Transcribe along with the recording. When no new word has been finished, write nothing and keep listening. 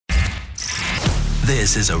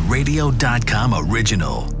This is a Radio.com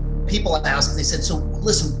original. People asked, they said, so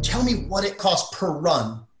listen, tell me what it costs per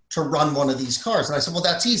run to run one of these cars. And I said, well,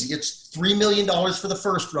 that's easy. It's $3 million for the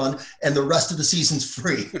first run and the rest of the season's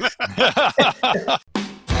free.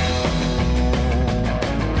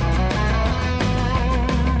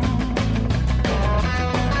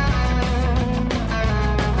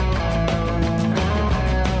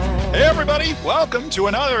 Hey, everybody. Welcome to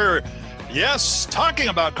another Talking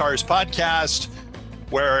About Cars podcast,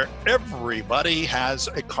 where everybody has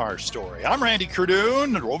a car story. I'm Randy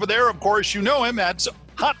Cardoon, and over there, of course, you know him. That's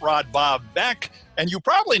Hot Rod Bob Beck. And you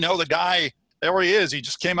probably know the guy. There he is. He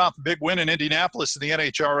just came off a big win in Indianapolis in the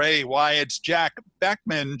NHRA. Why, it's Jack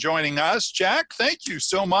Beckman joining us. Jack, thank you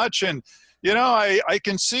so much. And, you know, I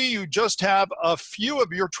can see you just have a few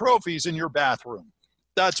of your trophies in your bathroom.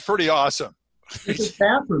 That's pretty awesome. It's a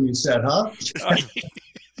bathroom, you said, huh?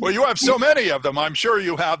 Well, you have so many of them. I'm sure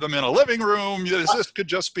you have them in a living room. This could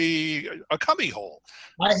just be a cubby hole.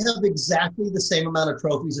 I have exactly the same amount of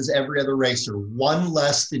trophies as every other racer, one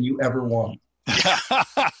less than you ever won.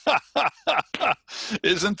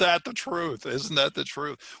 Isn't that the truth? Isn't that the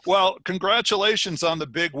truth? Well, congratulations on the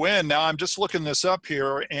big win. Now, I'm just looking this up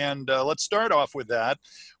here, and let's start off with that.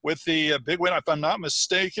 With the big win, if I'm not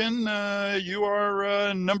mistaken, you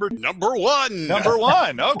are number one. Number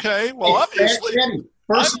one. Okay. Well, obviously,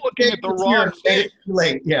 I'm looking at the wrong thing.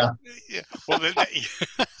 Late, yeah. Well,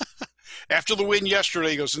 after the win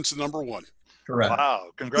yesterday, he goes into number one. Correct. Wow.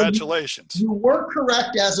 Congratulations. You were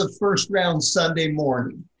correct as of first round Sunday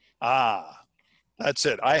morning. That's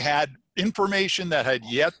it. I had information that had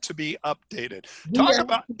yet to be updated.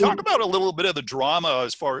 Talk about a little bit of the drama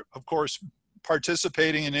as far, of course,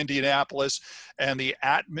 participating in Indianapolis and the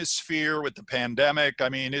atmosphere with the pandemic. I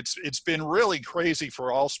mean, it's been really crazy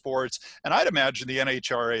for all sports, and I'd imagine the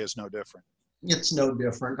NHRA is no different. It's no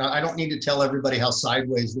different. I don't need to tell everybody how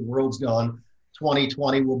sideways the world's gone.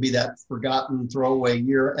 2020 will be that forgotten throwaway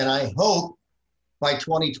year, and I hope by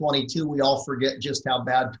 2022 we all forget just how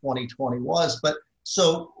bad 2020 was. But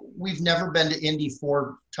so we've never been to Indy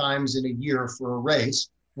 4 times in a year for a race.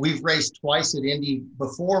 We've raced twice at Indy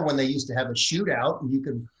before when they used to have a shootout, and you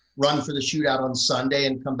could run for the shootout on Sunday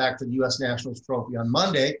and come back for the U.S. Nationals trophy on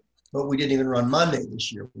Monday, but we didn't even run Monday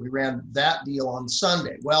this year. We ran that deal on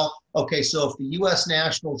Sunday. Well, okay, so if the U.S.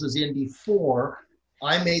 Nationals is Indy 4,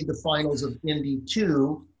 I made the finals of Indy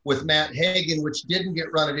 2 with Matt Hagan, which didn't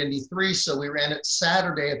get run at Indy 3, so we ran it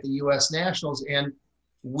Saturday at the U.S. Nationals, and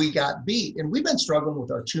we got beat. And we've been struggling with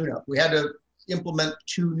our tune-up. We had to implement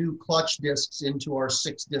 2 new clutch discs into our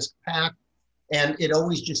 6-disc pack, and it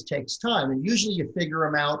always just takes time. And usually you figure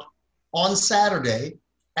them out on Saturday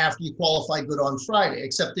after you qualify good on Friday,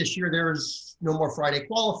 except this year there's no more Friday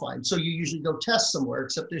qualifying. So you usually go test somewhere,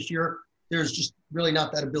 except this year there's just really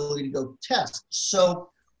not that ability to go test.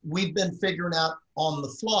 So we've been figuring out on the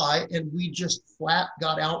fly, and we just flat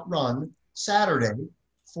got outrun Saturday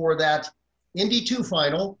for that Indy 2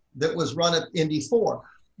 final that was run at Indy 4.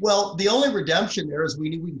 Well, the only redemption there is we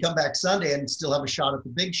knew we can come back Sunday and still have a shot at the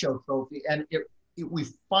Big Show trophy. And we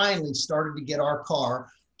finally started to get our car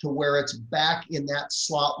to where it's back in that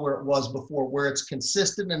slot where it was before, where it's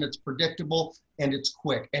consistent and it's predictable and it's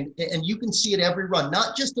quick. And you can see it every run,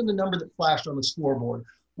 not just in the number that flashed on the scoreboard.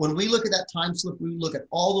 When we look at that time slip, we look at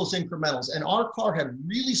all those incrementals. And our car had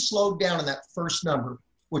really slowed down in that first number,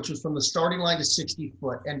 which was from the starting line to 60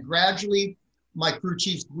 foot. And gradually, my crew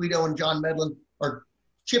chiefs, Guido and John Medlin, are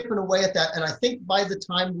chipping away at that. And I think by the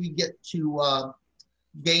time we get to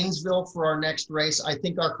Gainesville for our next race, I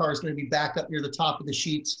think our car is going to be back up near the top of the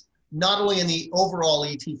sheets, not only in the overall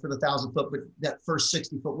ET for the 1,000 foot, but that first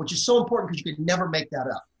 60 foot, which is so important because you could never make that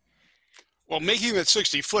up. Well, making that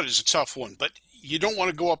 60 foot is a tough one, but you don't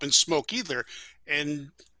want to go up in smoke either.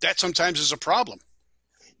 And that sometimes is a problem.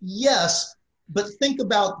 Yes. But think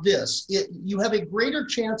about this. You have a greater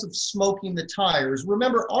chance of smoking the tires.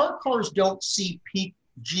 Remember, our cars don't see peak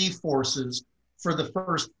G-forces for the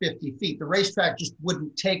first 50 feet. The racetrack just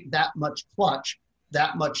wouldn't take that much clutch,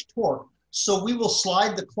 that much torque. So we will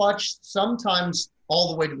slide the clutch sometimes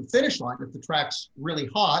all the way to the finish line if the track's really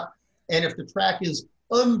hot. And if the track is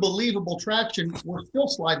unbelievable traction, we're still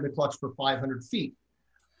sliding the clutch for 500 feet.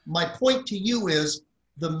 My point to you is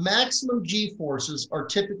the maximum G-forces are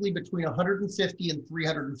typically between 150 and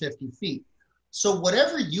 350 feet. So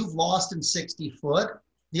whatever you've lost in 60 foot,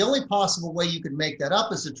 the only possible way you could make that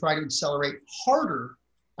up is to try to accelerate harder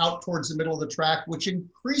out towards the middle of the track, which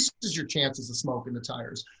increases your chances of smoking the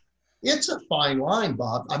tires. It's a fine line,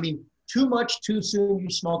 Bob. I mean, too much too soon, you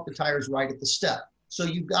smoke the tires right at the step. So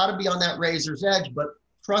you've got to be on that razor's edge. But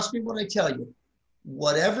trust me when I tell you,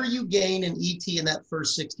 Whatever you gain in ET in that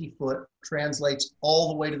first 60 foot translates all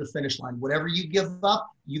the way to the finish line. Whatever you give up,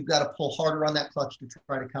 you've got to pull harder on that clutch to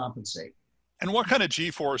try to compensate. And what kind of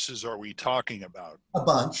G-forces are we talking about? A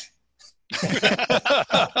bunch.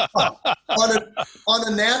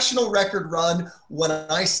 on a national record run, when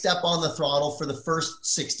I step on the throttle for the first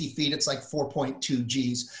 60 feet, it's like 4.2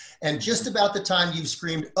 Gs. And just about the time you've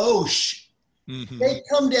screamed, oh, they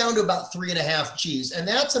come down to about 3.5 Gs. And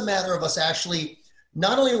that's a matter of us actually,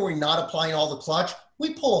 not only are we not applying all the clutch,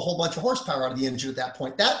 we pull a whole bunch of horsepower out of the engine at that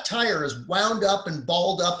point. That tire is wound up and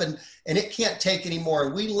balled up and it can't take anymore.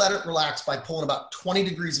 And we let it relax by pulling about 20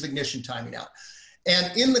 degrees of ignition timing out.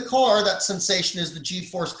 And in the car, that sensation is the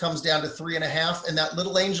G-force comes down to 3.5, and that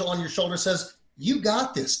little angel on your shoulder says, you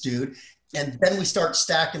got this, dude. And then we start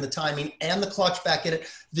stacking the timing and the clutch back in it.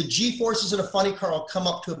 The G-forces in a funny car will come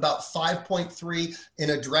up to about 5.3.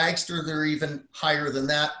 In a dragster, they're even higher than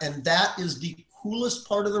that. And that is the coolest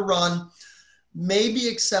part of the run, maybe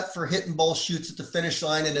except for hitting both chutes at the finish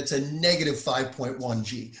line, and it's a negative 5.1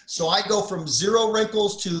 G. So I go from 0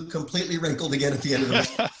 wrinkles to completely wrinkled again at the end of the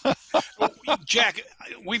run. Jack,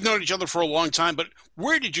 we've known each other for a long time, but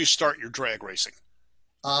where did you start your drag racing?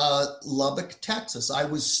 Lubbock, Texas. I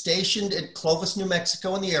was stationed at Clovis, New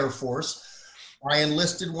Mexico in the Air Force. I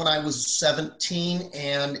enlisted when I was 17,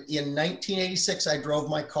 and in 1986, I drove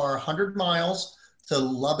my car 100 miles to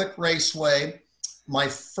Lubbock Raceway. My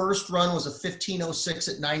first run was a 15:06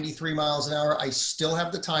 at 93 miles an hour. I still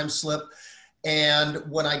have the time slip. And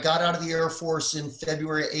when I got out of the Air Force in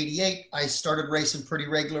February of 88, I started racing pretty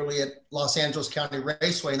regularly at Los Angeles County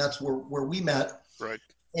Raceway, and that's where we met. Right.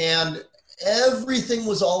 And everything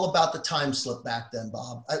was all about the time slip back then,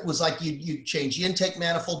 Bob. It was like you'd change the intake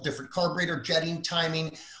manifold, different carburetor, jetting,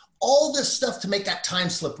 timing, all this stuff to make that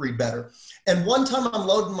time slip read better. And one time I'm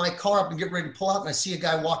loading my car up and getting ready to pull out, and I see a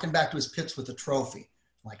guy walking back to his pits with a trophy.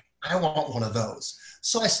 I'm like, I want one of those.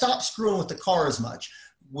 So I stopped screwing with the car as much.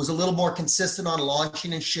 Was a little more consistent on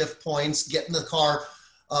launching and shift points, getting the car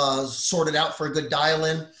sorted out for a good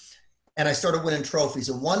dial-in, and I started winning trophies.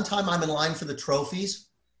 And one time I'm in line for the trophies,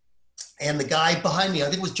 and the guy behind me, I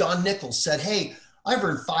think it was John Nichols, said, hey, I've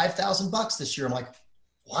earned $5,000 this year. I'm like,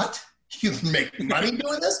 what? You make money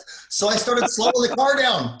doing this? So I started slowing the car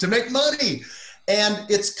down to make money. And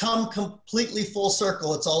it's come completely full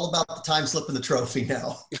circle. It's all about the time slip and the trophy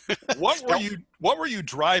now. What were you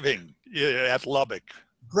driving at Lubbock?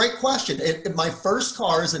 Great question. My first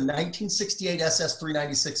car is a 1968 SS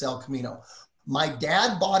 396 El Camino. My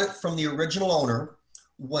dad bought it from the original owner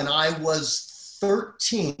when I was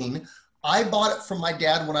 13. I bought it from my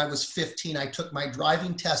dad when I was 15. I took my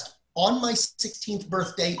driving test on my 16th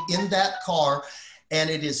birthday in that car, and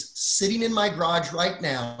it is sitting in my garage right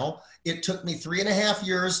now. It took me 3.5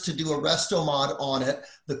 years to do a resto mod on it.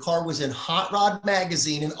 The car was in Hot Rod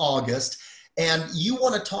magazine in August. And you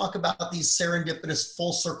want to talk about these serendipitous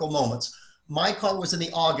full circle moments. My car was in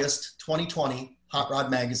the August 2020 Hot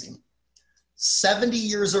Rod magazine. 70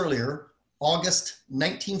 years earlier, August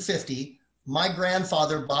 1950, my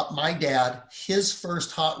grandfather bought my dad his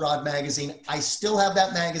first Hot Rod magazine. I still have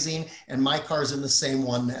that magazine, and my car's in the same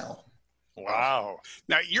one now. Wow.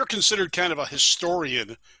 Now, you're considered kind of a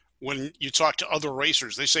historian when you talk to other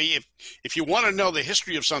racers. They say if you want to know the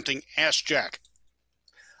history of something, ask Jack.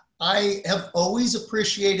 I have always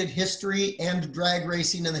appreciated history and drag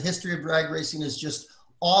racing, and the history of drag racing is just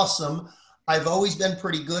awesome. I've always been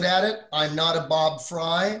pretty good at it. I'm not a Bob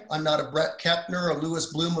Fry. I'm not a Brett Kepner, a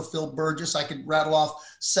Lewis Bloom, a Phil Burgess. I could rattle off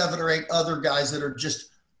 7 or 8 other guys that are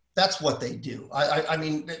just, that's what they do. I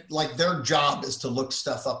mean, like their job is to look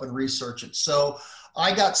stuff up and research it. So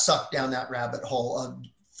I got sucked down that rabbit hole. A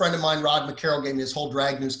friend of mine, Rod McCarroll, gave me his whole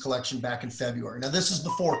drag news collection back in February. Now, this is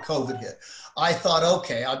before COVID hit. I thought,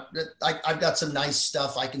 okay, I've got some nice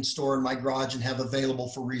stuff I can store in my garage and have available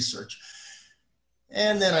for research.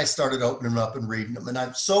 And then I started opening them up and reading them.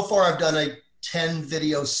 And so far I've done a 10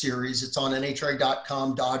 video series. It's on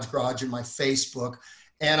NHRA.com, Dodge Garage, and my Facebook.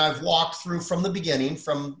 And I've walked through from the beginning,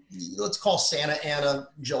 from, let's call Santa Ana,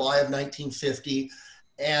 July of 1950.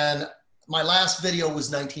 And my last video was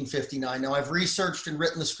 1959. Now I've researched and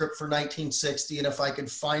written the script for 1960, and if I could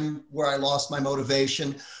find where I lost my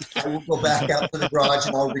motivation, I will go back out to the garage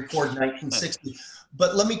and I'll record 1960.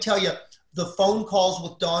 But let me tell you, the phone calls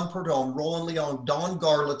with Don Perdome, Roland Leon, Don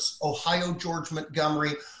Garlitz, Ohio George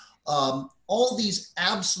Montgomery, all these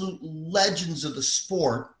absolute legends of the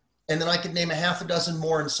sport, and then I could name a half a dozen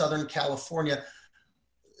more in Southern California.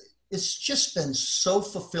 It's just been so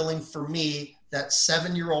fulfilling for me, that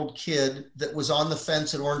 7-year-old kid that was on the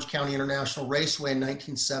fence at Orange County International Raceway in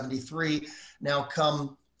 1973, now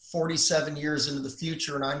come 47 years into the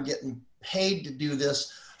future, and I'm getting paid to do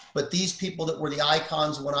this, but these people that were the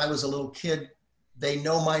icons when I was a little kid, they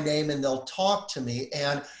know my name and they'll talk to me.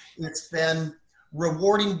 And it's been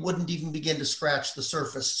rewarding, wouldn't even begin to scratch the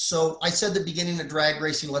surface. So I said the beginning of drag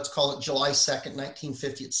racing, let's call it July 2nd,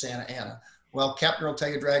 1950 at Santa Ana. Well, Captain will tell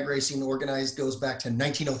you drag racing organized goes back to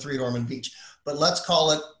 1903 at Ormond Beach, but let's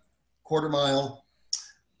call it quarter mile.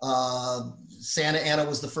 Santa Ana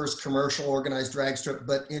was the first commercial organized drag strip,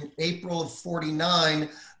 but in April of 49,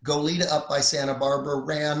 Goleta up by Santa Barbara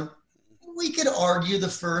ran, we could argue, the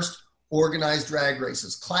first organized drag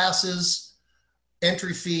races, classes,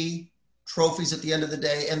 entry fee, trophies at the end of the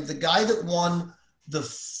day. And the guy that won the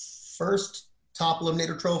first top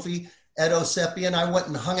eliminator trophy, Ed Osepian, I went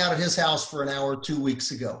and hung out at his house for an hour 2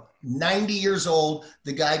 weeks ago. 90 years old.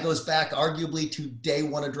 The guy goes back arguably to day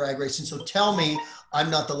one of drag racing. So tell me I'm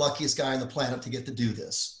not the luckiest guy on the planet to get to do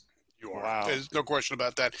this. You are. Wow. There's no question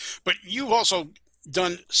about that. But you've also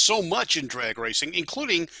done so much in drag racing,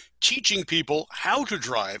 including teaching people how to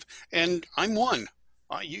drive. And I'm one.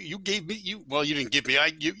 You gave me, you didn't give me,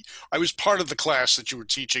 I was part of the class that you were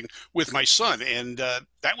teaching with my son. And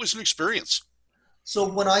that was an experience. So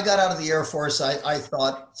when I got out of the Air Force, I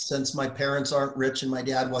thought, since my parents aren't rich and my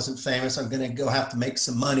dad wasn't famous, I'm going to have to make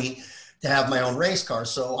some money to have my own race car.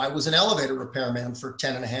 So I was an elevator repairman for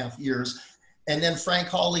 10 and a half years. And then Frank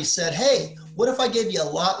Hawley said, hey, what if I gave you a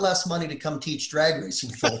lot less money to come teach drag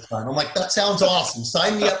racing full time? I'm like, that sounds awesome.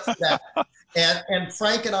 Sign me up for that. And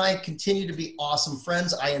Frank and I continue to be awesome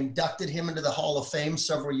friends. I inducted him into the Hall of Fame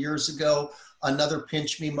several years ago. Another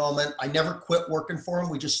pinch me moment. I never quit working for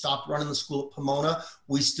him. We just stopped running the school at Pomona.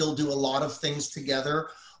 We still do a lot of things together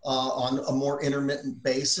on a more intermittent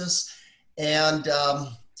basis. And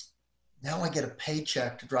now I get a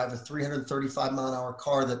paycheck to drive a 335 mile an hour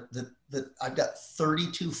car that I've got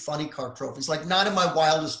 32 funny car trophies, like not in my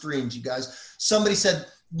wildest dreams, you guys. Somebody said,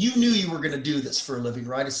 you knew you were going to do this for a living,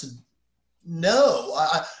 right? I said, no,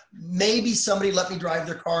 maybe somebody let me drive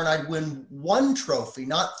their car and I'd win one trophy,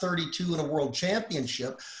 not 32 in a world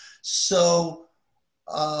championship. So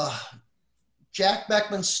Jack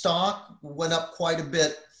Beckman's stock went up quite a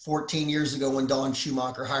bit 14 years ago when Don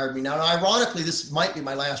Schumacher hired me. Now, ironically, this might be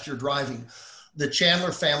my last year driving. The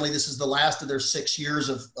Chandler family, this is the last of their 6 years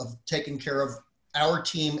of taking care of our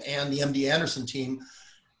team and the MD Anderson team.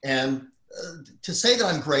 And to say that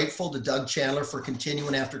I'm grateful to Doug Chandler for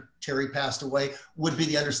continuing after Terry passed away would be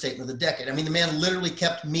the understatement of the decade. I mean, the man literally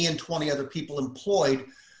kept me and 20 other people employed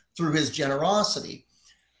through his generosity.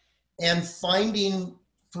 And finding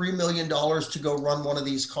 $3 million to go run one of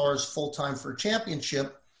these cars full-time for a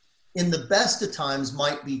championship in the best of times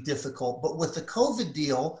might be difficult. But with the COVID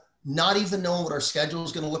deal, not even knowing what our schedule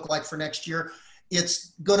is going to look like for next year,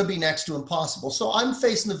 it's going to be next to impossible. So I'm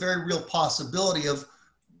facing the very real possibility of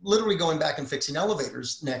literally going back and fixing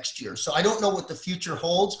elevators next year. So I don't know what the future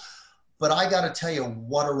holds, but I got to tell you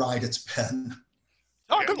what a ride it's been.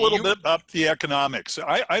 Talk a little bit about the economics.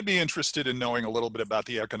 I'd be interested in knowing a little bit about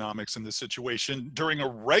the economics in this situation during a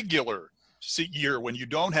regular year when you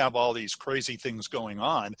don't have all these crazy things going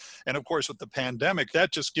on. And of course, with the pandemic,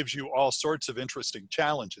 that just gives you all sorts of interesting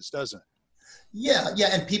challenges, doesn't it? Yeah.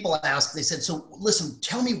 And people ask, they said, so listen,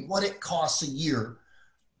 tell me what it costs a year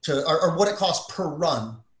or what it costs per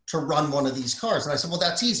run to run one of these cars. And I said, well,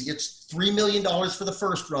 that's easy. It's $3 million for the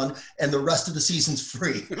first run and the rest of the season's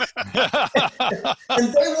free.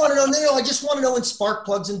 And they want to know, I just want to know in spark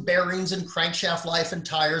plugs and bearings and crankshaft life and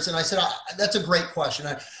tires. And I said, that's a great question.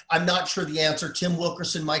 I'm not sure the answer. Tim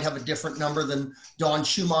Wilkerson might have a different number than Don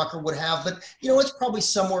Schumacher would have, but it's probably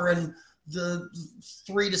somewhere in the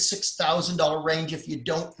 $3,000 to $6,000 range if you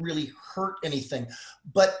don't really hurt anything.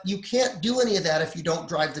 But you can't do any of that if you don't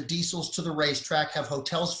drive the diesels to the racetrack, have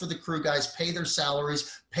hotels for the crew guys, pay their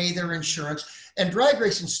salaries, pay their insurance. And drag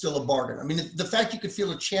racing is still a bargain. I mean, the fact you could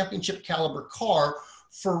field a championship caliber car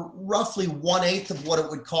for roughly 1/8 of what it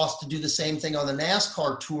would cost to do the same thing on the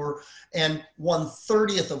NASCAR tour and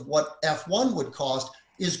 1/30 of what F1 would cost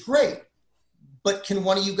is great. But can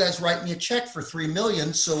one of you guys write me a check for $3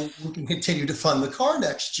 million so we can continue to fund the car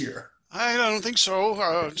next year? I don't think so.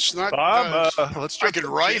 It's not. Bob, let's. I could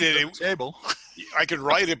write it. Table. I could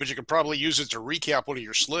write it, but you could probably use it to recap one of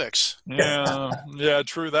your slicks. Yeah,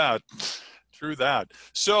 true that.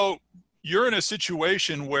 So you're in a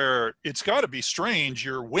situation where it's got to be strange.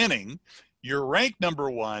 You're winning. You're ranked number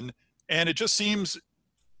one, and it just seems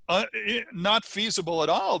not feasible at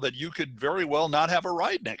all that you could very well not have a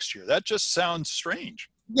ride next year. That just sounds strange.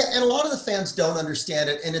 Yeah, and a lot of the fans don't understand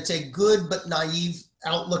it, and it's a good but naive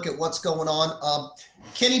outlook at what's going on.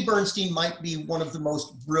 Kenny Bernstein might be one of the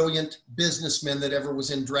most brilliant businessmen that ever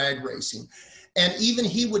was in drag racing. And even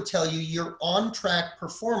he would tell you your on-track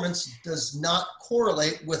performance does not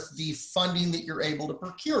correlate with the funding that you're able to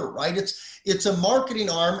procure, right? It's a marketing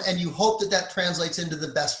arm, and you hope that that translates into the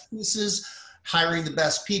best pieces, hiring the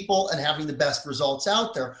best people, and having the best results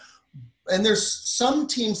out there. And there's some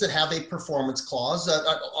teams that have a performance clause.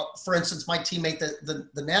 For instance, my teammate,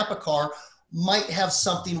 the Napa car, might have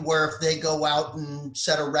something where if they go out and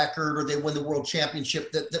set a record or they win the world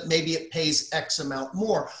championship, that maybe it pays X amount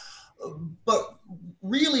more. But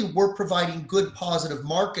really, we're providing good positive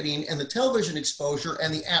marketing and the television exposure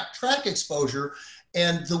and the at-track exposure,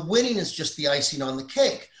 and the winning is just the icing on the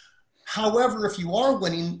cake. However, if you are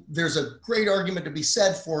winning, there's a great argument to be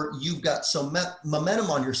said for you've got some momentum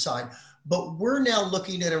on your side. But we're now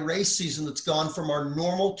looking at a race season that's gone from our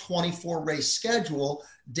normal 24 race schedule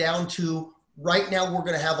down to right now we're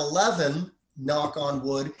going to have 11, knock on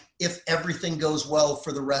wood, if everything goes well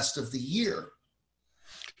for the rest of the year.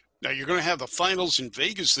 Now, you're going to have the finals in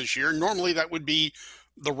Vegas this year. Normally, that would be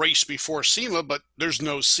the race before SEMA, but there's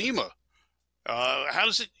no SEMA. How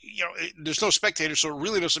does it, there's no spectators, so it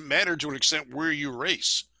really doesn't matter to an extent where you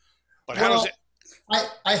race. But how does it?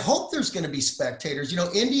 I hope there's going to be spectators.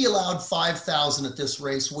 Indy allowed 5,000 at this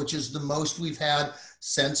race, which is the most we've had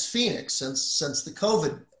since Phoenix, since the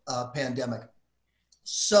COVID pandemic.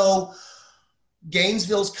 So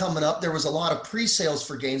Gainesville's coming up. There was a lot of pre-sales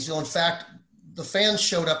for Gainesville. In fact, the fans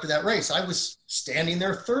showed up to that race. I was standing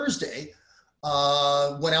there Thursday,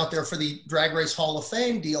 went out there for the Drag Race Hall of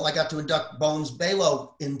Fame deal. I got to induct Bones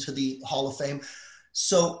Balo into the Hall of Fame.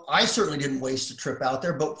 So I certainly didn't waste a trip out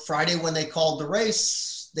there. But Friday when they called the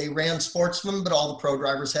race, they ran Sportsman, but all the pro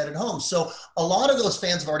drivers headed home. So a lot of those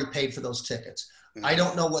fans have already paid for those tickets. Mm-hmm. I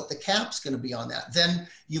don't know what the cap's going to be on that. Then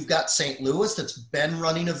you've got St. Louis that's been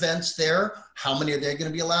running events there. How many are they going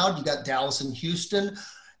to be allowed? You got Dallas and Houston.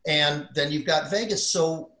 And then you've got Vegas.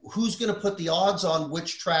 So who's going to put the odds on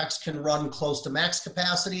which tracks can run close to max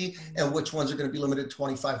capacity and which ones are going to be limited to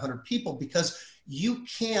 2,500 people? Because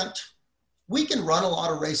we can run a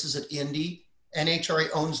lot of races at Indy. NHRA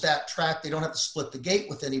owns that track. They don't have to split the gate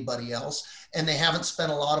with anybody else. And they haven't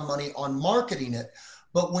spent a lot of money on marketing it.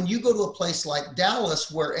 But when you go to a place like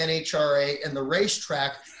Dallas, where NHRA and the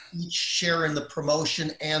racetrack each share in the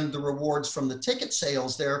promotion and the rewards from the ticket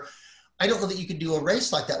sales there, I don't know that you could do a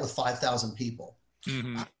race like that with 5,000 people.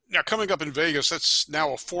 Mm-hmm. Now, coming up in Vegas, that's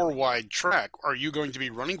now a 4-wide track. Are you going to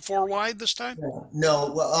be running 4-wide this time?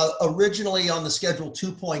 No. Originally on the schedule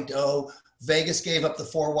 2.0, Vegas gave up the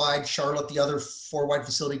 4-wide. Charlotte, the other 4-wide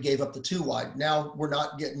facility, gave up the 2-wide. Now we're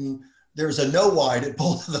not getting – there's a no-wide at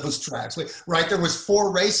both of those tracks. Right? There was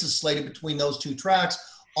 4 races slated between those 2 tracks.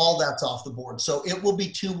 All that's off the board. So it will be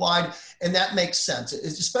 2-wide, and that makes sense,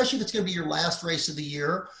 especially if it's going to be your last race of the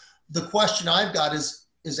year. The question I've got is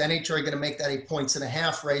NHRA going to make that a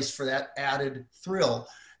 1.5 race for that added thrill?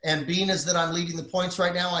 And being as that I'm leading the points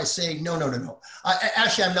right now, I say no.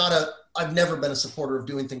 Actually, I've never been a supporter of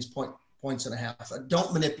doing things 1.5.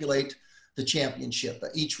 Don't manipulate the championship.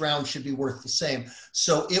 Each round should be worth the same.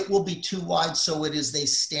 So it will be 2-wide. So it is a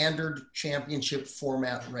standard championship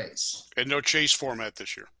format race. And no chase format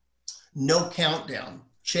this year. No countdown.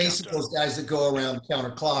 Chase those guys that go around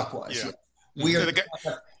counterclockwise. Yeah.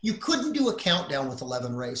 You couldn't do a countdown with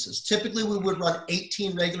 11 races. Typically, we would run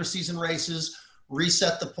 18 regular season races,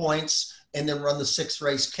 reset the points, and then run the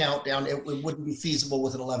 6-race countdown. It wouldn't be feasible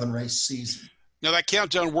with an 11-race season. Now, that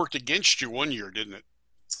countdown worked against you one year, didn't it?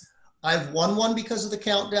 I've won one because of the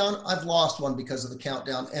countdown. I've lost one because of the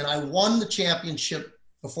countdown. And I won the championship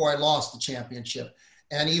before I lost the championship.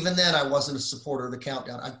 And even then, I wasn't a supporter of the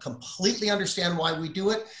countdown. I completely understand why we do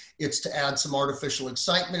it. It's to add some artificial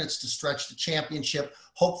excitement. It's to stretch the championship,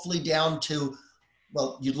 hopefully down to,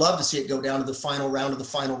 well, you'd love to see it go down to the final round of the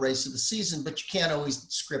final race of the season, but you can't always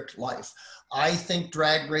script life. I think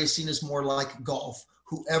drag racing is more like golf.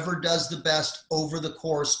 Whoever does the best over the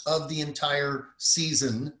course of the entire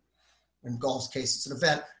season, in golf's case, it's an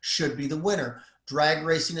event, should be the winner. Drag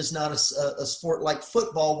racing is not a sport like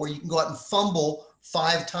football where you can go out and fumble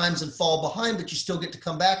 5 times and fall behind, but you still get to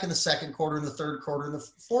come back in the second quarter, in the third quarter, in the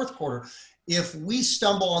fourth quarter. If we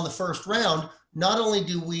stumble on the first round, not only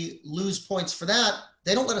do we lose points for that,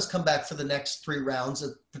 they don't let us come back for the next 3 rounds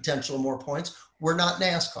at potential more points. We're not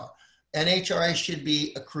NASCAR. NHRA should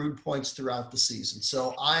be accrued points throughout the season.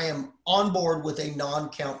 So I am on board with a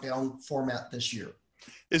non-countdown format this year.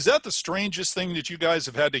 Is that the strangest thing that you guys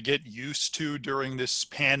have had to get used to during this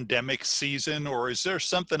pandemic season? Or is there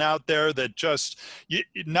something out there that just,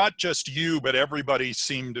 not just you, but everybody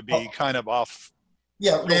seemed to be kind of off?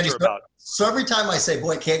 Yeah, Randy, so every time I say,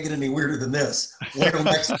 boy, it can't get any weirder than this, wait till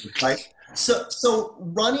next week, right? So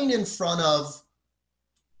running in front of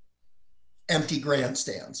empty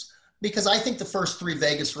grandstands. Because I think the first 3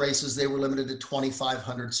 Vegas races, they were limited to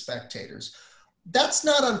 2,500 spectators. That's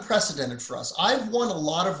not unprecedented for us. I've won a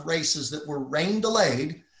lot of races that were rain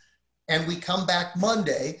delayed, and we come back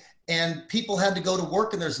Monday and people had to go to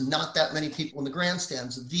work and there's not that many people in the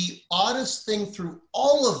grandstands. The oddest thing through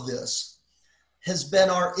all of this has been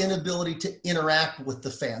our inability to interact with the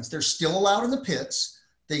fans. They're still allowed in the pits.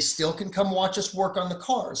 They still can come watch us work on the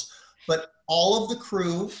cars, but all of the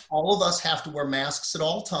crew, all of us have to wear masks at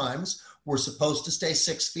all times. We're supposed to stay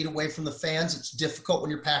 6 feet away from the fans. It's difficult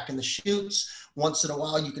when you're packing the chutes. Once in a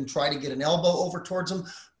while, you can try to get an elbow over towards them.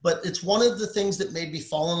 But it's one of the things that made me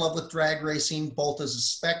fall in love with drag racing, both as a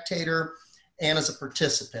spectator and as a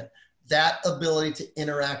participant. That ability to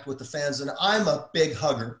interact with the fans. And I'm a big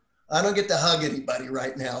hugger. I don't get to hug anybody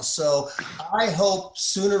right now. So I hope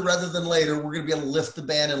sooner rather than later, we're going to be able to lift the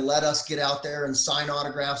ban and let us get out there and sign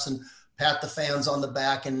autographs and pat the fans on the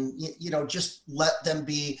back and, you know, just let them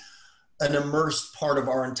be an immersed part of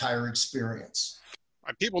our entire experience.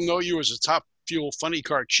 People know you as a Top Fuel Funny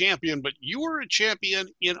Car champion, but you were a champion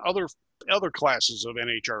in other classes of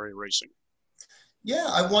NHRA racing. Yeah,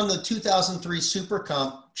 I won the 2003 Super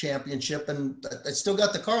Comp Championship, and I still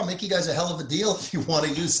got the car. I'll make you guys a hell of a deal if you want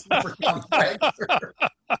to use Super Comp. I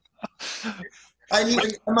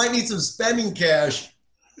might need some spending cash.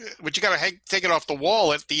 But you got to take it off the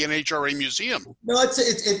wall at the NHRA museum. No,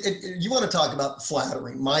 you want to talk about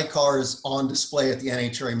flattering. My car is on display at the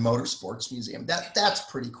NHRA Motorsports Museum. That's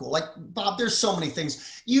pretty cool. Like, Bob, there's so many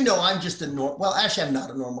things. You know, I'm just well, actually, I'm not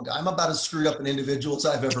a normal guy. I'm about as screwed up an individual as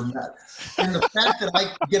I've ever met. And the fact that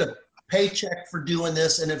I get a paycheck for doing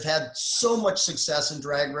this and have had so much success in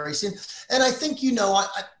drag racing. And I think, you know,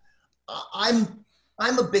 I'm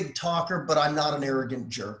a big talker, but I'm not an arrogant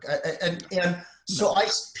jerk. So I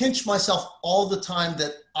pinch myself all the time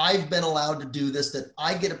that I've been allowed to do this, that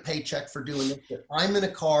I get a paycheck for doing it, that I'm in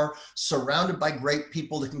a car surrounded by great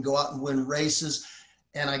people that can go out and win races.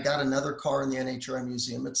 And I got another car in the NHRA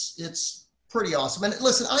Museum. It's pretty awesome. And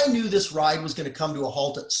listen, I knew this ride was going to come to a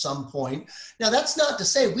halt at some point. Now, that's not to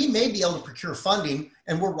say we may be able to procure funding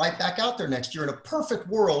and we're right back out there next year. In a perfect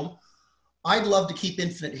world, I'd love to keep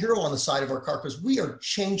Infinite Hero on the side of our car because we are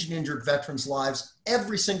changing injured veterans' lives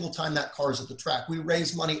every single time that car is at the track. We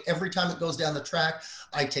raise money every time it goes down the track.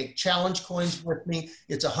 I take challenge coins with me.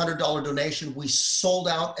 It's a $100 donation. We sold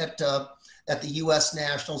out at the U.S.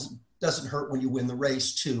 Nationals. It doesn't hurt when you win the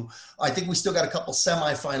race, too. I think we still got a couple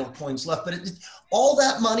semifinal coins left, but all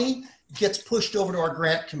that money gets pushed over to our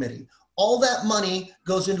grant committee. All that money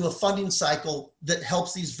goes into a funding cycle that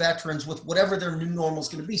helps these veterans with whatever their new normal is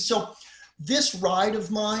going to be. So this ride of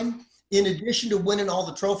mine, in addition to winning all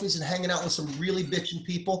the trophies and hanging out with some really bitchin'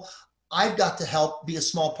 people, I've got to help be a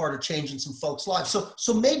small part of changing some folks' lives.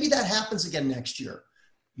 So maybe that happens again next year.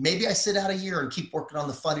 Maybe I sit out a year and keep working on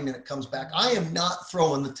the funding and it comes back. I am not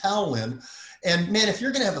throwing the towel in. And man, if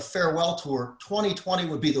you're going to have a farewell tour, 2020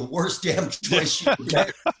 would be the worst damn choice you could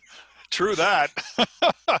make. True that.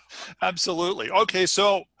 Absolutely. Okay,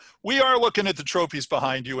 so we are looking at the trophies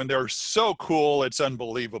behind you, and they're so cool, it's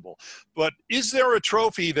unbelievable. But is there a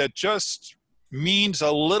trophy that just means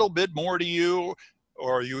a little bit more to you,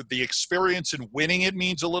 or the experience in winning it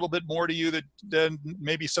means a little bit more to you than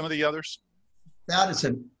maybe some of the others? That is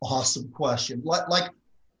an awesome question. Like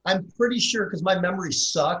I'm pretty sure, because my memory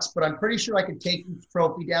sucks, but I'm pretty sure I could take the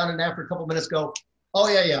trophy down and after a couple minutes go, oh,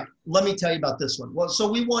 yeah, let me tell you about this one. Well, so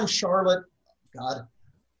we won Charlotte, God,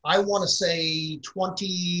 I want to say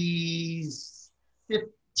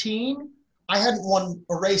 2015. I hadn't won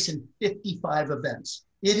a race in 55 events.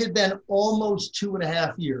 It had been almost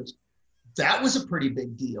 2.5 years. That was a pretty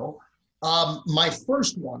big deal. My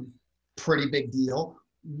first one, pretty big deal.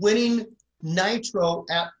 Winning Nitro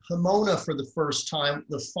at Pomona for the first time,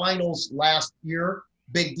 the finals last year,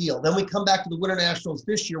 big deal. Then we come back to the Winter Nationals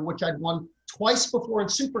this year, which I'd won twice before in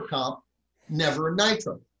Super Comp, never in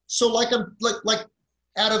Nitro. So like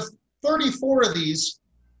out of 34 of these,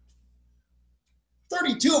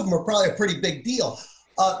 32 of them are probably a pretty big deal.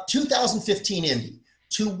 2015 Indy,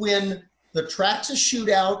 to win the Traxxas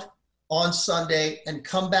shootout on Sunday and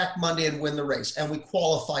come back Monday and win the race. And we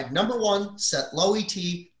qualified #1, set low ET,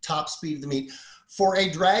 top speed of the meet. For a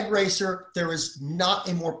drag racer, there is not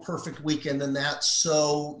a more perfect weekend than that.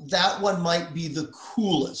 So that one might be the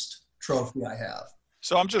coolest trophy I have.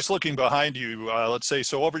 So I'm just looking behind you, let's say,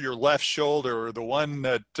 so over your left shoulder, the one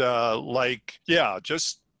that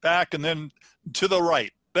just back and then to the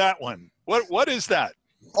right, that one. What is that?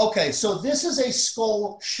 Okay, so this is a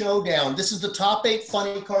Skull Showdown. This is the top 8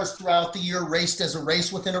 funny cars throughout the year, raced as a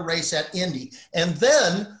race within a race at Indy. And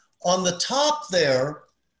then on the top there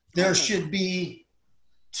should be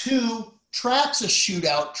 2 tracks of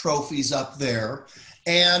shootout trophies up there.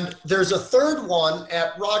 And there's a third one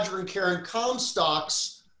at Roger and Karen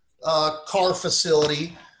Comstock's car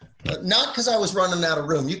facility. Not because I was running out of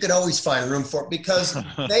room. You could always find room for it, because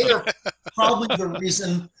they are probably the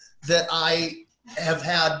reason that I have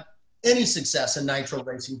had any success in nitro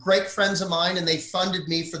racing. Great friends of mine, and they funded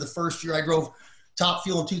me for the first year. I drove Top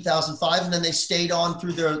Fuel in 2005, and then they stayed on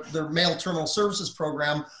through their mail terminal services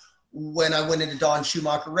program when I went into Don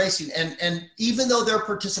Schumacher Racing. And even though their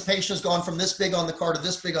participation has gone from this big on the car to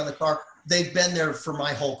this big on the car, they've been there for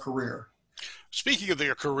my whole career. Speaking of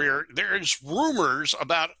your career, there's rumors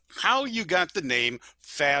about how you got the name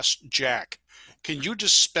Fast Jack. Can you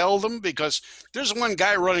dispel them? Because there's one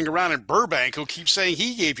guy running around in Burbank who keeps saying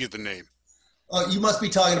he gave you the name. You must be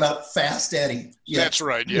talking about Fast Eddie. Yes. That's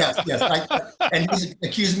right, yeah. Yes. And he's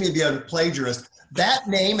accused me of being a plagiarist. That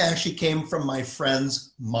name actually came from my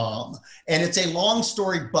friend's mom. And it's a long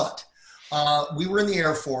story, but we were in the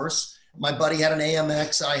Air Force. My buddy had an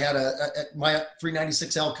AMX. I had my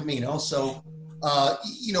 396 El Camino. So,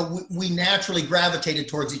 we naturally gravitated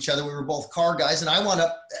towards each other. We were both car guys. And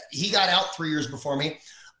he got out 3 years before me.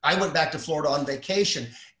 I went back to Florida on vacation.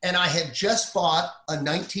 And I had just bought a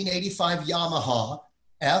 1985 Yamaha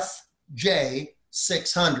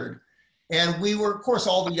FJ600. And we were, of course,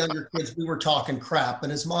 all the younger kids, we were talking crap.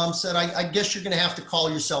 And his mom said, I guess you're going to have to call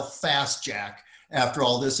yourself Fast Jack after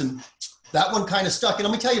all this. And that one kind of stuck. And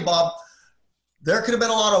let me tell you, Bob, there could have been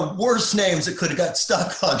a lot of worse names that could have got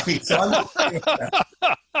stuck on me. So I'm not saying that.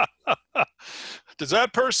 Does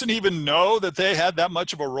that person even know that they had that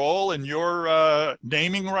much of a role in your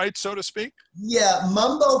naming rights, so to speak? Yeah,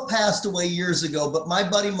 Mumbo passed away years ago, but my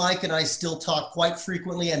buddy Mike and I still talk quite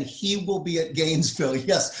frequently, and he will be at Gainesville.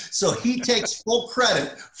 Yes, so he takes full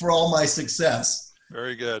credit for all my success.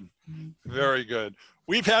 Very good. Very good.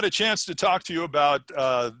 We've had a chance to talk to you about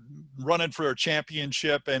running for a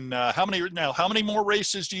championship, and how many more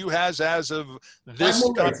races do you have as of this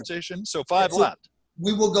competition? So 5 left.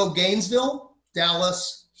 We will go Gainesville,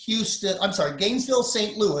 Dallas, Gainesville,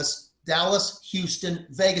 St. Louis, Dallas, Houston,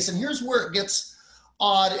 Vegas. And here's where it gets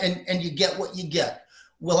odd, and you get what you get.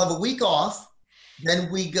 We'll have a week off. Then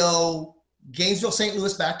we go Gainesville, St.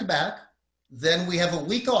 Louis back to back. Then we have a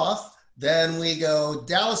week off. Then we go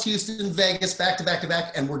Dallas, Houston, Vegas back to back to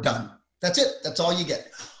back, and we're done. That's it. That's all you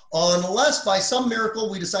get. Unless by some miracle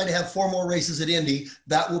we decide to have 4 more races at Indy,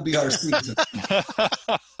 that will be our season.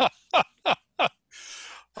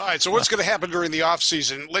 All right, so what's going to happen during the off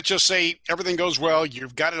season? Let's just say everything goes well.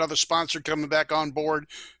 You've got another sponsor coming back on board.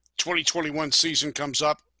 2021 season comes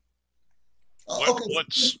up. So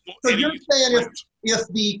you're saying if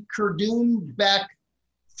the Cardoon back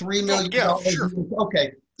 $3 million? Sure.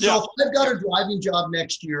 Okay. So if I've got a driving job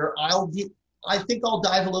next year, I think I'll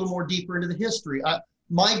dive a little more deeper into the history.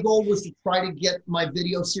 My goal was to try to get my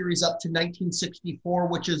video series up to 1964,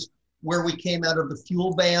 which is where we came out of the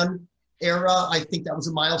fuel ban era. I think that was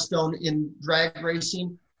a milestone in drag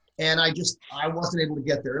racing, and I wasn't able to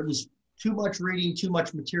get there. It was too much reading, too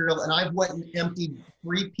much material, and I've went and emptied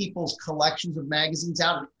 3 people's collections of magazines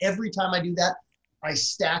out, and every time I do that, I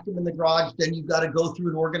stack them in the garage. Then you've got to go through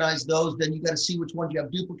and organize those. Then you got to see which ones you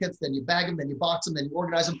have duplicates. Then you bag them, then you box them, then you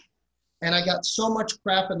organize them. And I got so much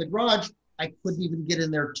crap in the garage, I couldn't even get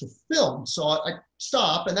in there to film. So I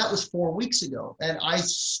stopped, and that was 4 weeks ago. And I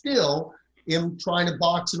still am trying to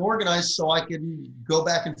box and organize so I can go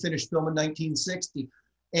back and finish filming 1960.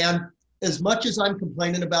 And as much as I'm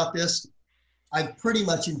complaining about this, I've pretty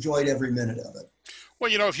much enjoyed every minute of it. Well,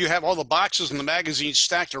 if you have all the boxes and the magazines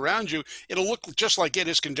stacked around you, it'll look just like Ed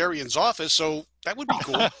Iskandarian's office, so that would be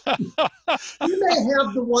cool. You may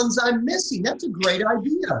have the ones I'm missing. That's a great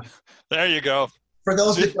idea. There you go. For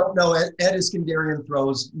those that don't know, Ed Iskandarian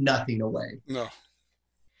throws nothing away.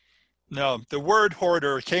 No, the word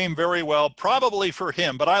hoarder came very well, probably for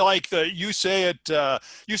him, but I like you say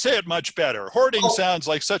it much better. Hoarding sounds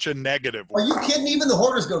like such a negative word. Are you kidding? Even the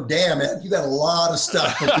hoarders go, damn, Ed, you got a lot of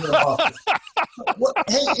stuff.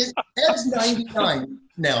 Hey, Ed's 99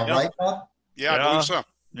 now, right, Bob? Yeah, I believe so.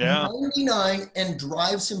 Yeah. 99 and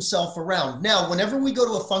drives himself around. Now, whenever we go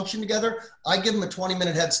to a function together, I give him a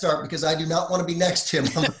 20-minute head start because I do not want to be next to him.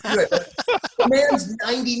 The man's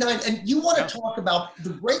 99. And you want to talk about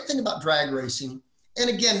the great thing about drag racing. And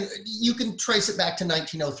again, you can trace it back to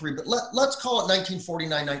 1903, but let's call it 1949,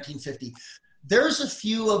 1950. There's a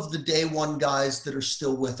few of the day one guys that are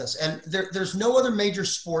still with us. And there's no other major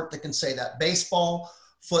sport that can say that. Baseball,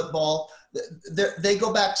 football, they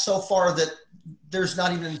go back so far that there's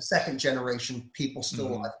not even second generation people still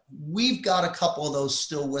alive. We've got a couple of those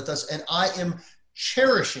still with us, and I am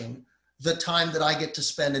cherishing the time that I get to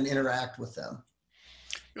spend and interact with them.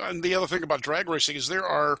 And the other thing about drag racing is there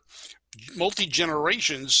are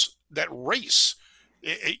multi-generations that race.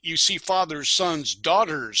 You see fathers, sons,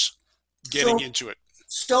 daughters getting into it.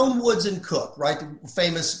 Stone, Woods, and Cook, right? The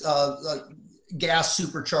famous gas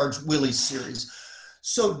supercharged Willys series.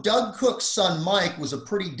 So Doug Cook's son, Mike, was a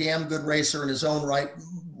pretty damn good racer in his own right,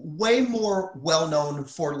 way more well-known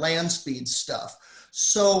for land speed stuff.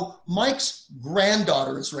 So Mike's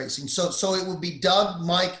granddaughter is racing. So it would be Doug,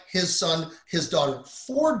 Mike, his son, his daughter,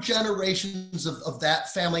 4 generations of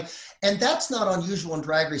that family. And that's not unusual in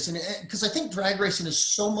drag racing, because I think drag racing is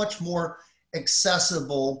so much more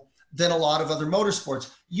accessible than a lot of other motorsports.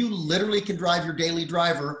 You literally can drive your daily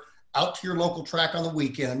driver out to your local track on the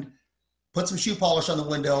weekend, put some shoe polish on the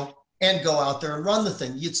window, and go out there and run the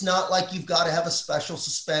thing. It's not like you've got to have a special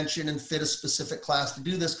suspension and fit a specific class to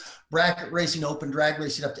do this. Bracket racing, open drag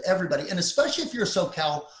racing, up to everybody. And especially if you're a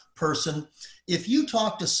SoCal person, if you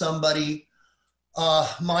talk to somebody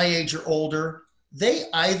my age or older, they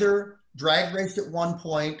either drag raced at one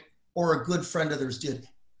point or a good friend of theirs did.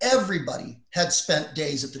 Everybody had spent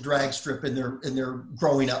days at the drag strip in their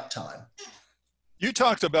growing up time. You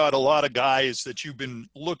talked about a lot of guys that you've been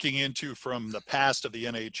looking into from the past of the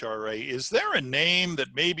NHRA. Is there a name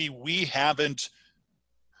that maybe we haven't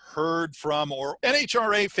heard from, or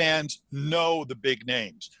NHRA fans know the big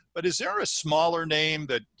names, but is there a smaller name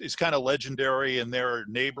that is kind of legendary in their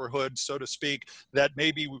neighborhood, so to speak, that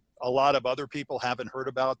maybe a lot of other people haven't heard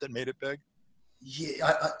about that made it big?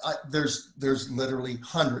 Yeah, there's literally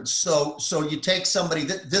hundreds. So you take somebody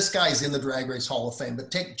this guy's in the Drag Race Hall of Fame,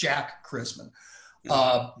 but take Jack Chrisman.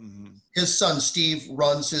 His son Steve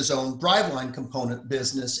runs his own driveline component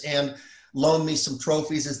business and loaned me some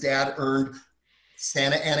trophies his dad earned.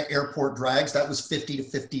 Santa Ana Airport drags, that was 50 to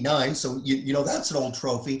 59. So you know that's an old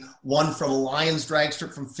trophy. One from Lions drag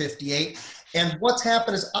strip from 58. And what's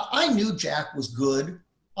happened is I knew Jack was good.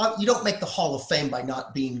 You don't make the Hall of Fame by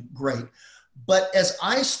not being great. But as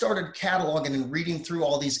I started cataloging and reading through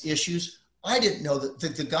all these issues, I didn't know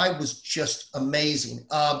that the guy was just amazing.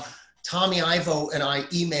 Tommy Ivo and I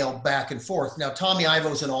emailed back and forth. Now, Tommy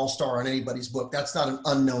Ivo's an all-star on anybody's book. That's not an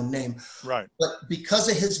unknown name. Right. But because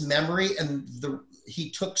of his memory and he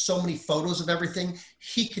took so many photos of everything,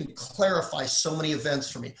 he can clarify so many events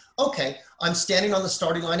for me. Okay, I'm standing on the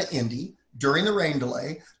starting line at Indy during the rain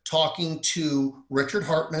delay, talking to Richard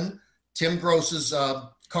Hartman, Tim Gross's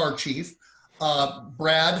car chief,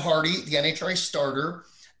 Brad Hardy, the NHRA starter,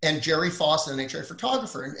 and Jerry Foss, an NHRA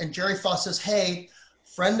photographer. And Jerry Foss says, hey,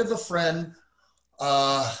 friend of a friend,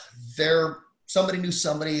 somebody knew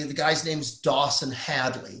somebody, the guy's name's Dawson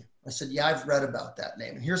Hadley. I said, yeah, I've read about that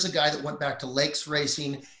name. And here's a guy that went back to Lakes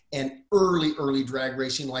Racing and early drag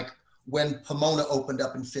racing, like when Pomona opened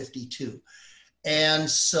up in 52. And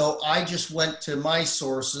so I just went to my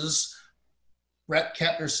sources. Brett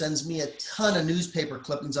Kepner sends me a ton of newspaper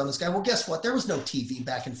clippings on this guy. Well, guess what? There was no TV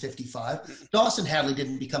back in 55. Dawson Hadley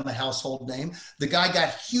didn't become a household name. The guy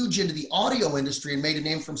got huge into the audio industry and made a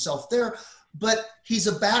name for himself there, but he's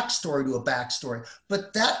a backstory to a backstory.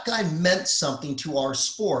 But that guy meant something to our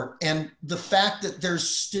sport. And the fact that there's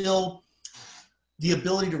still the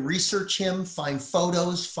ability to research him, find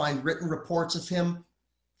photos, find written reports of him,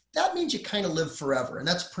 that means you kind of live forever. And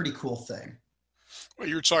that's a pretty cool thing. Well,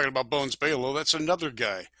 you were talking about Bones Balow. That's another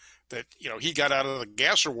guy that, he got out of the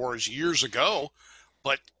Gasser Wars years ago,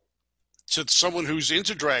 but to someone who's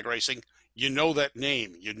into drag racing, you know that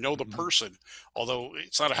name, you know the person, although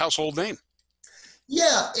it's not a household name.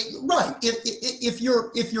 Yeah, right. If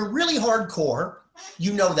you're really hardcore,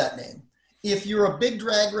 you know that name. If you're a big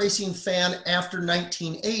drag racing fan after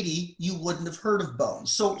 1980, you wouldn't have heard of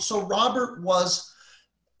Bones. So Robert was,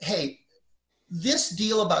 hey, this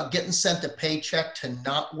deal about getting sent a paycheck to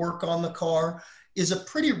not work on the car is a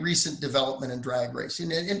pretty recent development in drag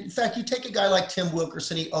racing. And in fact, you take a guy like Tim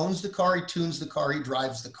Wilkerson, he owns the car, he tunes the car, he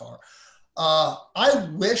drives the car. I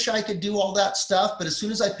wish I could do all that stuff, but as soon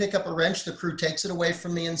as I pick up a wrench, the crew takes it away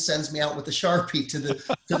from me and sends me out with a Sharpie to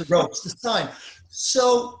the ropes to sign.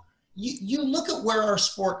 So you look at where our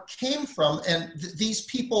sport came from, and these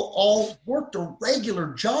people all worked a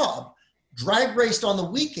regular job, drag raced on the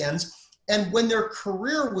weekends. And when their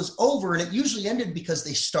career was over, and it usually ended because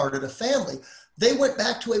they started a family, they went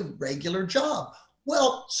back to a regular job.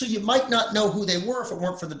 Well, so you might not know who they were if it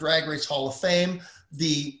weren't for the Drag Race Hall of Fame,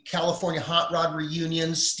 the California Hot Rod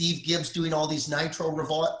reunions, Steve Gibbs doing all these Nitro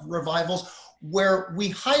revivals, where we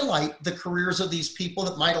highlight the careers of these people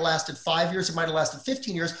that might have lasted 5 years, it might have lasted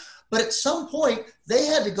 15 years, but at some point they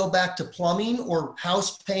had to go back to plumbing or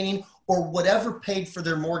house painting or whatever paid for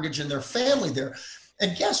their mortgage and their family there.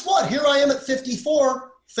 And guess what? Here I am at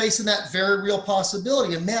 54 facing that very real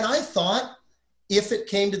possibility. And man, I thought if it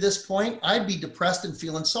came to this point, I'd be depressed and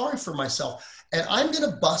feeling sorry for myself. And I'm going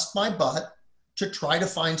to bust my butt to try to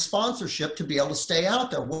find sponsorship to be able to stay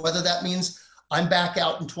out there. Whether that means I'm back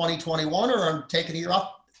out in 2021 or I'm taking a year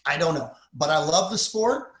off, I don't know. But I love the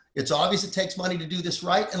sport. It's obvious it takes money to do this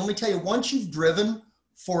right. And let me tell you, once you've driven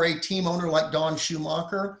for a team owner like Don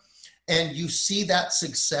Schumacher and you see that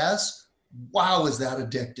success, wow, is that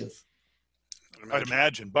addictive. I'd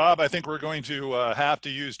imagine. Bob, I think we're going to have to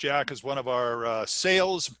use Jack as one of our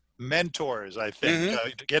sales mentors, I think,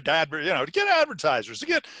 to get advertisers, to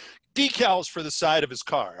get decals for the side of his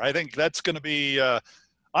car. I think that's going to be,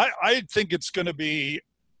 I think it's going to be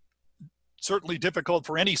certainly difficult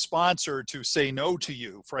for any sponsor to say no to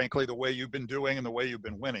you, frankly, the way you've been doing and the way you've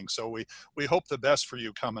been winning. So we hope the best for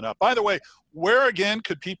you coming up. By the way, where again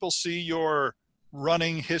could people see your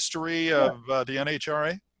running history of the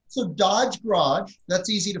NHRA? So Dodge Garage, that's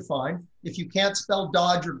easy to find. If you can't spell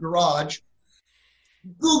Dodge or garage,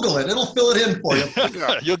 Google it. It'll fill it in for you.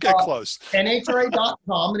 You'll get close.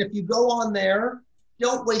 NHRA.com. And if you go on there,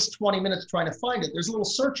 don't waste 20 minutes trying to find it. There's a little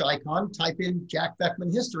search icon. Type in Jack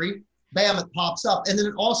Beckman history. Bam, it pops up. And then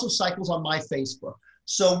it also cycles on my Facebook.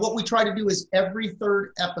 So what we try to do is every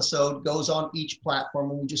third episode goes on each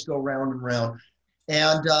platform and we just go round and round.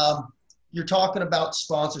 And you're talking about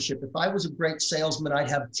sponsorship. If I was a great salesman, I'd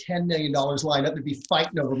have $10 million lined up. They'd be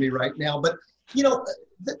fighting over me right now. But, you know,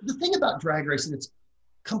 the thing about drag racing, it's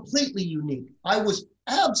completely unique. I was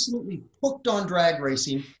absolutely hooked on drag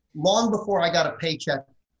racing long before I got a paycheck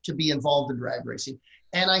to be involved in drag racing.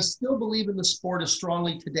 And I still believe in the sport as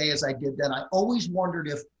strongly today as I did then. I always wondered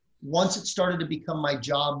if once it started to become my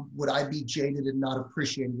job, would I be jaded and not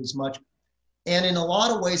appreciate it as much? And in a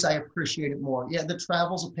lot of ways, I appreciate it more. Yeah, the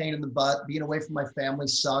travel's a pain in the butt. Being away from my family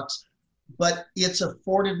sucks. But it's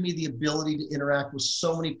afforded me the ability to interact with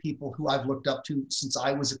so many people who I've looked up to since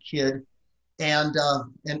I was a kid. And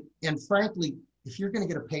frankly, if you're going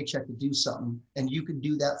to get a paycheck to do something and you can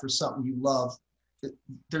do that for something you love,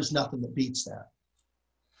 there's nothing that beats that.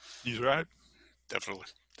 He's right.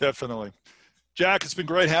 Definitely. Jack, it's been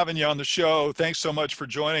great having you on the show. Thanks so much for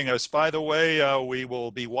joining us. By the way, we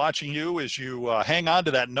will be watching you as you hang on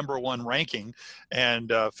to that #1 ranking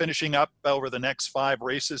and finishing up over the next 5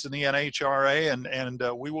 races in the NHRA, and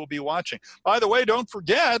we will be watching. By the way, don't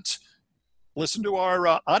forget, listen to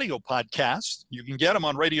our audio podcast. You can get them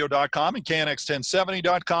on radio.com and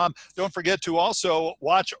knx1070.com. Don't forget to also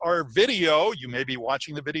watch our video. You may be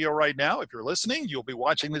watching the video right now. If you're listening, you'll be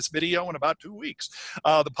watching this video in about 2 weeks.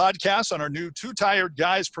 The podcast on our new Two Tired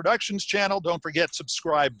Guys Productions channel. Don't forget,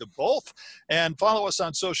 subscribe to both and follow us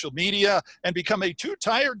on social media and become a Two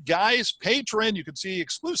Tired Guys patron. You can see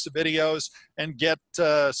exclusive videos and get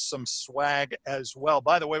some swag as well.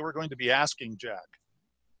 By the way, we're going to be asking Jack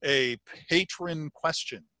a patron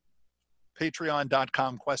question,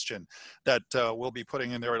 patreon.com question that we'll be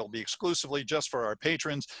putting in there. It'll be exclusively just for our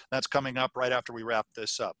patrons. That's coming up right after we wrap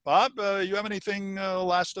this up. Bob, you have anything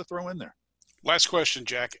last to throw in there? Last question,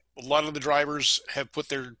 Jack. A lot of the drivers have put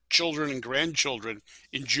their children and grandchildren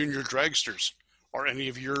in junior dragsters. Are any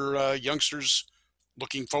of your youngsters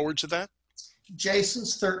looking forward to that?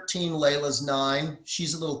 Jason's 13, Layla's 9.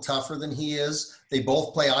 She's a little tougher than he is. They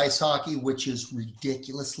both play ice hockey, which is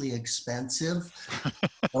ridiculously expensive.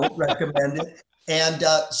 Don't recommend it. And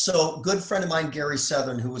so good friend of mine, Gary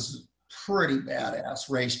Southern, who was pretty badass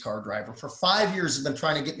race car driver, for 5 years has been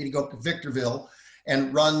trying to get me to go up to Victorville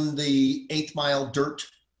and run the 8th Mile dirt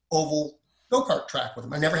oval go-kart track with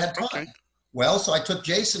him. I never had time. Okay. Well, so I took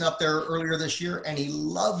Jason up there earlier this year and he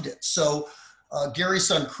loved it. So Gary's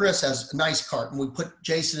son, Chris, has a nice kart, and we put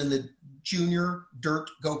Jason in the junior dirt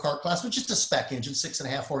go-kart class, which is just a spec engine,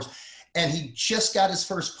 6.5 horse. And he just got his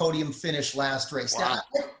first podium finish last race. Wow.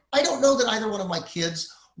 Now, I don't know that either one of my kids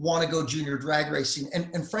want to go junior drag racing.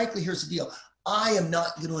 And frankly, here's the deal. I am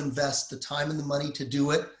not going to invest the time and the money to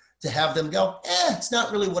do it, to have them go, it's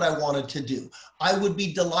not really what I wanted to do. I would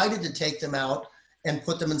be delighted to take them out and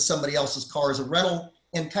put them in somebody else's car as a rental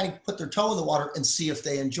and kind of put their toe in the water and see if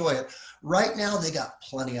they enjoy it. Right now, they got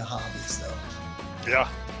plenty of hobbies, though. Yeah,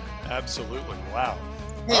 absolutely. Wow.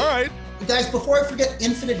 Hey, all right. Guys, before I forget,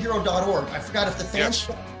 infinitehero.org. I forgot, if the fans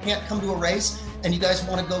can't come to a race and you guys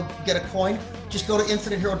want to go get a coin, just go to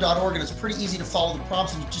infinitehero.org, and it's pretty easy to follow the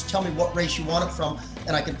prompts, and you just tell me what race you want it from,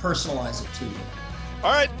 and I can personalize it to you.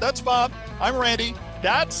 All right, that's Bob. I'm Randy.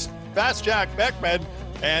 That's Fast Jack Beckman,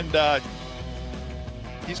 and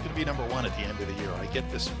he's going to be #1 at the end of the year. I get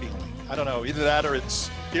this feeling. I don't know, either that or it's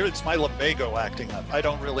my lumbago acting up. I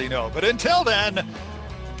don't really know. But until then,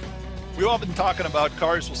 we've all been talking about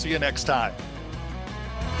cars. We'll see you next time.